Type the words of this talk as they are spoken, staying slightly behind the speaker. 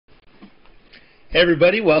Hey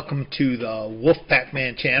everybody, welcome to the Wolfpack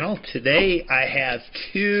Man channel. Today I have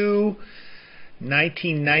two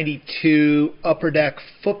 1992 Upper Deck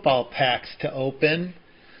football packs to open.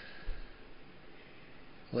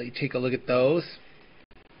 I'll let you take a look at those.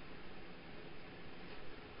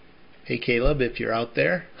 Hey Caleb, if you're out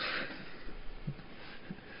there.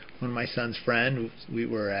 One of my son's friends, we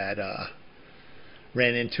were at,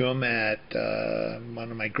 ran into him at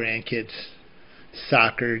one of my grandkids'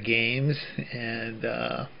 soccer games,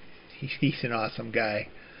 and he's an awesome guy.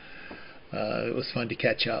 It was fun to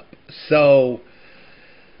catch up. So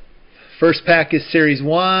first pack is series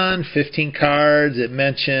 1, 15 cards. It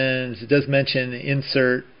does mention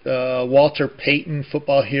insert Walter Payton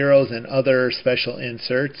football heroes and other special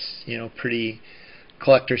inserts. You know, pretty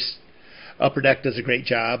collectors. Upper Deck does a great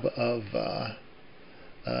job of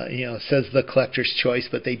it says the collector's choice,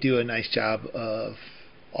 but they do a nice job of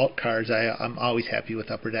alt cards. I'm always happy with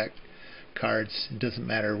Upper Deck cards. It doesn't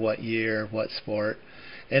matter what year, what sport.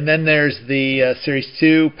 And then there's the Series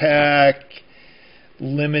 2 pack,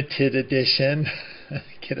 limited edition.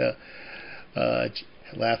 Get a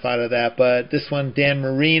laugh out of that. But this one, Dan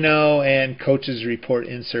Marino and Coach's Report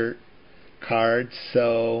insert cards.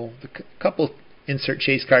 So a couple insert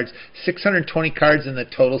chase cards. 620 cards in the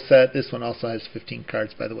total set. This one also has 15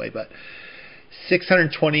 cards, by the way, but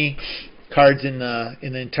 620 cards in the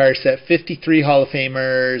entire set. 53 Hall of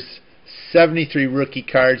Famers, 73 rookie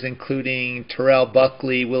cards, including Terrell,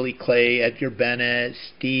 Buckley, Willie, Edgar, Bennett,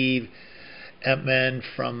 Steve Emtman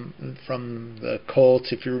from the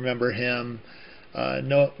Colts, if you remember him.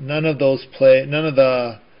 None of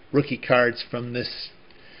the rookie cards from this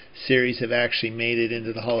series have actually made it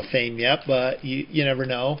into the Hall of Fame yet, but you never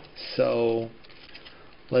know. So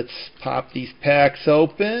let's pop these packs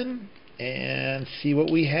open and see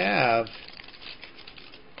what we have.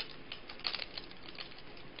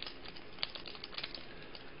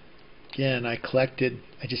 Again, I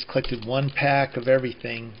just collected one pack of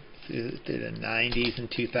everything through the 90s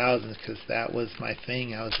and 2000s because that was my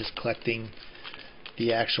thing. I was just collecting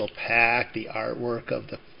the actual pack, the artwork of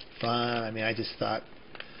the front. I mean, I just thought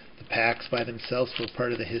the packs by themselves were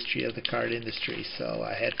part of the history of the card industry. So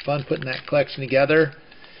I had fun putting that collection together,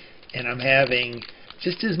 and I'm having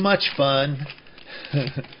just as much fun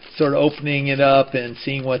sort of opening it up and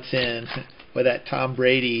seeing what's in with that Tom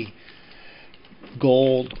Brady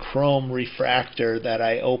gold chrome refractor that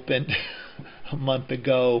I opened a month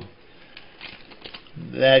ago.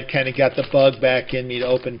 That kind of got the bug back in me to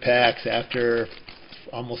open packs after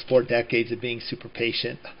almost 4 decades of being super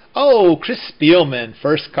patient. Oh, Chris Spielman,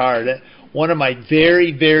 first card. One of my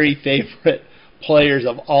very, very favorite players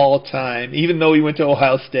of all time. Even though he went to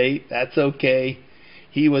Ohio State, that's okay.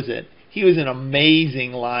 He was an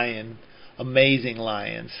amazing Lion,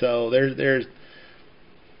 So there's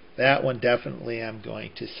that one definitely I'm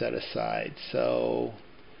going to set aside. So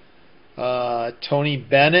Tony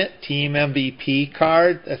Bennett, Team MVP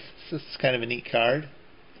card. That's kind of a neat card.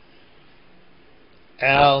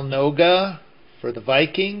 Al Noga for the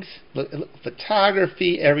Vikings. Look,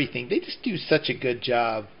 photography, everything. They just do such a good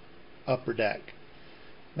job. Upper Deck.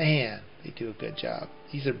 Man, they do a good job.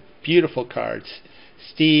 These are beautiful cards.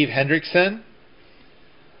 Steve Hendrickson.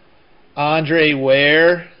 Andre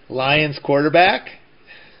Ware, Lions quarterback.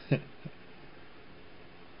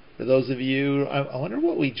 For those of you, I wonder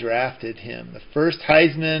what we drafted him. The first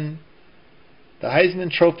Heisman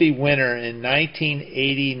Trophy winner in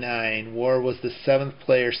 1989. Ware was the 7th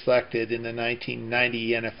player selected in the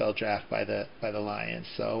 1990 NFL draft by the Lions.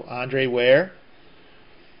 So Andre Ware,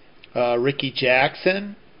 Ricky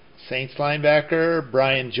Jackson, Saints linebacker,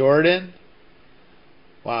 Brian Jordan.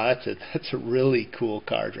 Wow, that's a really cool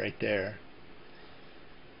card right there.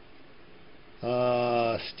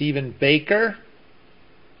 Stephen Baker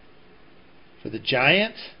for the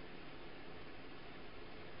Giants.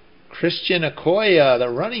 Christian Okoye, the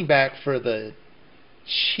running back for the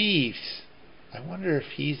Chiefs. I wonder if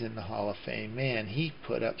he's in the Hall of Fame. Man, he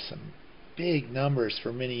put up some big numbers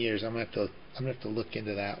for many years. I'm gonna have to look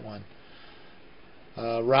into that one.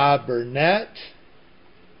 Rob Burnett.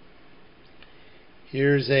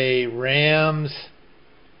 Here's a Rams.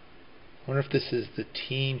 I wonder if this is the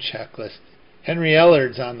team checklist. Henry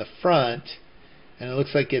Ellard's on the front, and it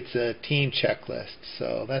looks like it's a team checklist.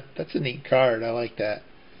 So that's a neat card. I like that.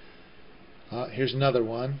 Here's another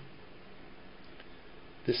one.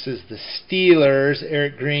 This is the Steelers.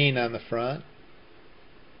 Eric Green on the front.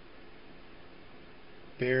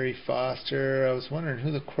 Barry Foster. I was wondering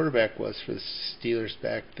who the quarterback was for the Steelers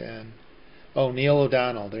back then. Oh, Neil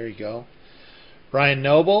O'Donnell. There you go. Brian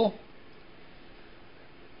Noble.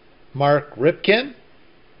 Mark Ripken.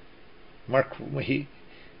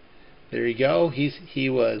 There you go. He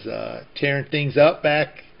was tearing things up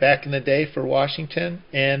back in the day for Washington.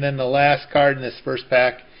 And then the last card in this first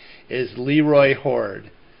pack is Leroy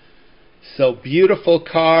Horde. So beautiful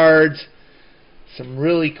cards, some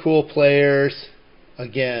really cool players.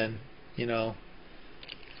 Again, you know,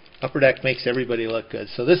 Upper Deck makes everybody look good.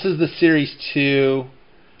 So this is the Series 2.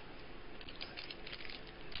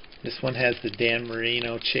 This one has the Dan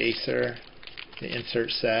Marino chaser, the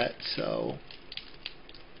insert set. So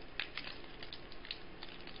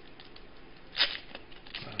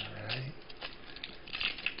alright.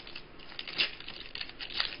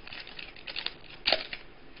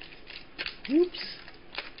 Oops.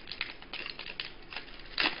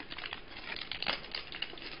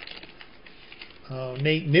 Oh,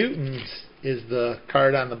 Nate Newton's is the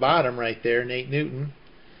card on the bottom right there, Nate Newton.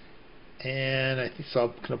 And I think so.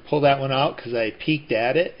 I'm going to pull that one out because I peeked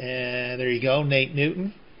at it. And there you go, Nate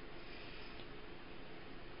Newton.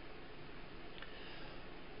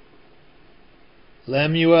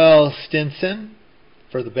 Lemuel Stinson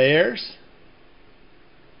for the Bears.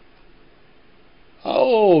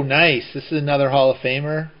 Oh, nice. This is another Hall of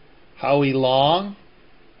Famer. Howie Long.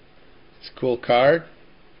 It's a cool card.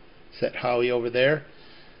 Set Howie over there.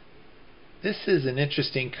 This is an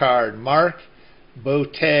interesting card. Mark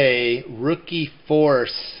Botte Rookie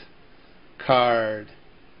Force card.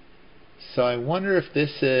 So I wonder if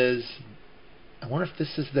this is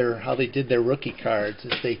their how they did their rookie cards.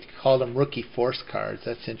 If they called them Rookie Force cards.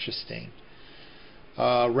 That's interesting.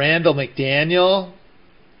 Randall McDaniel,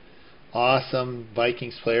 awesome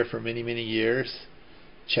Vikings player for many years.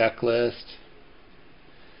 Checklist.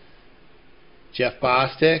 Jeff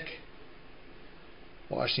Bostic,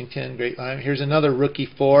 Washington, great line. Here's another Rookie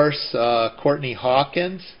Force, Courtney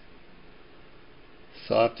Hawkins.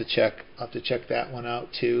 So I'll have to check that one out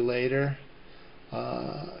too later.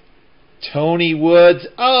 Tony Woods.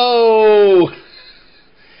 Oh,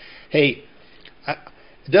 hey,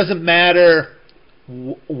 it doesn't matter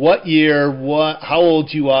what year, how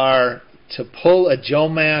old you are. To pull a Joe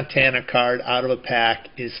Montana card out of a pack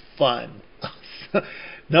is fun.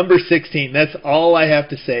 Number 16. That's all I have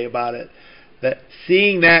to say about it. That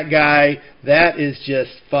seeing that guy, that is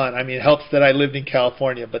just fun. I mean, it helps that I lived in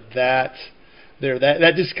California, but that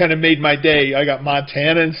just kind of made my day. I got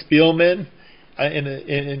Montana and Spielman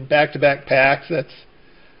in back-to-back packs. That's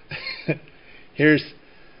here's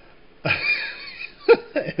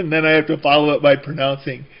and then I have to follow it by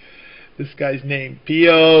pronouncing this guy's name.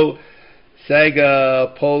 Pio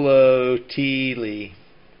Sagapolotili.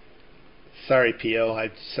 Sorry, Pio.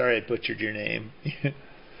 Sorry I butchered your name.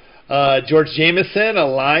 George Jameson, a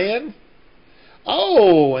Lion.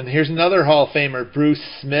 Oh, and here's another Hall of Famer, Bruce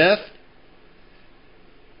Smith.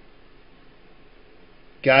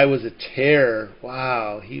 Guy was a terror.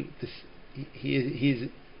 Wow, he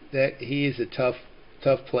is a tough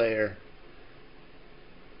player.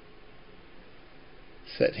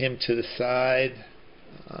 Set him to the side.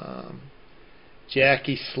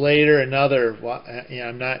 Jackie Slater, another.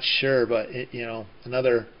 I'm not sure, but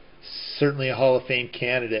another, certainly a Hall of Fame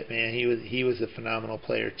candidate. Man, he was a phenomenal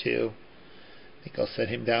player too. I think I'll set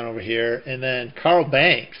him down over here. And then Carl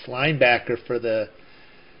Banks, linebacker for the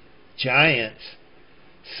Giants.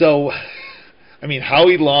 So, I mean,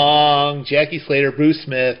 Howie Long, Jackie Slater, Bruce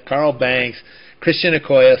Smith, Carl Banks, Christian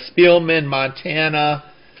Okoye, Spielman, Montana.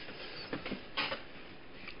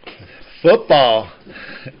 Football.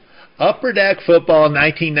 Upper Deck Football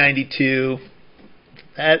 1992.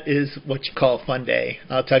 That is what you call a fun day.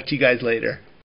 I'll talk to you guys later.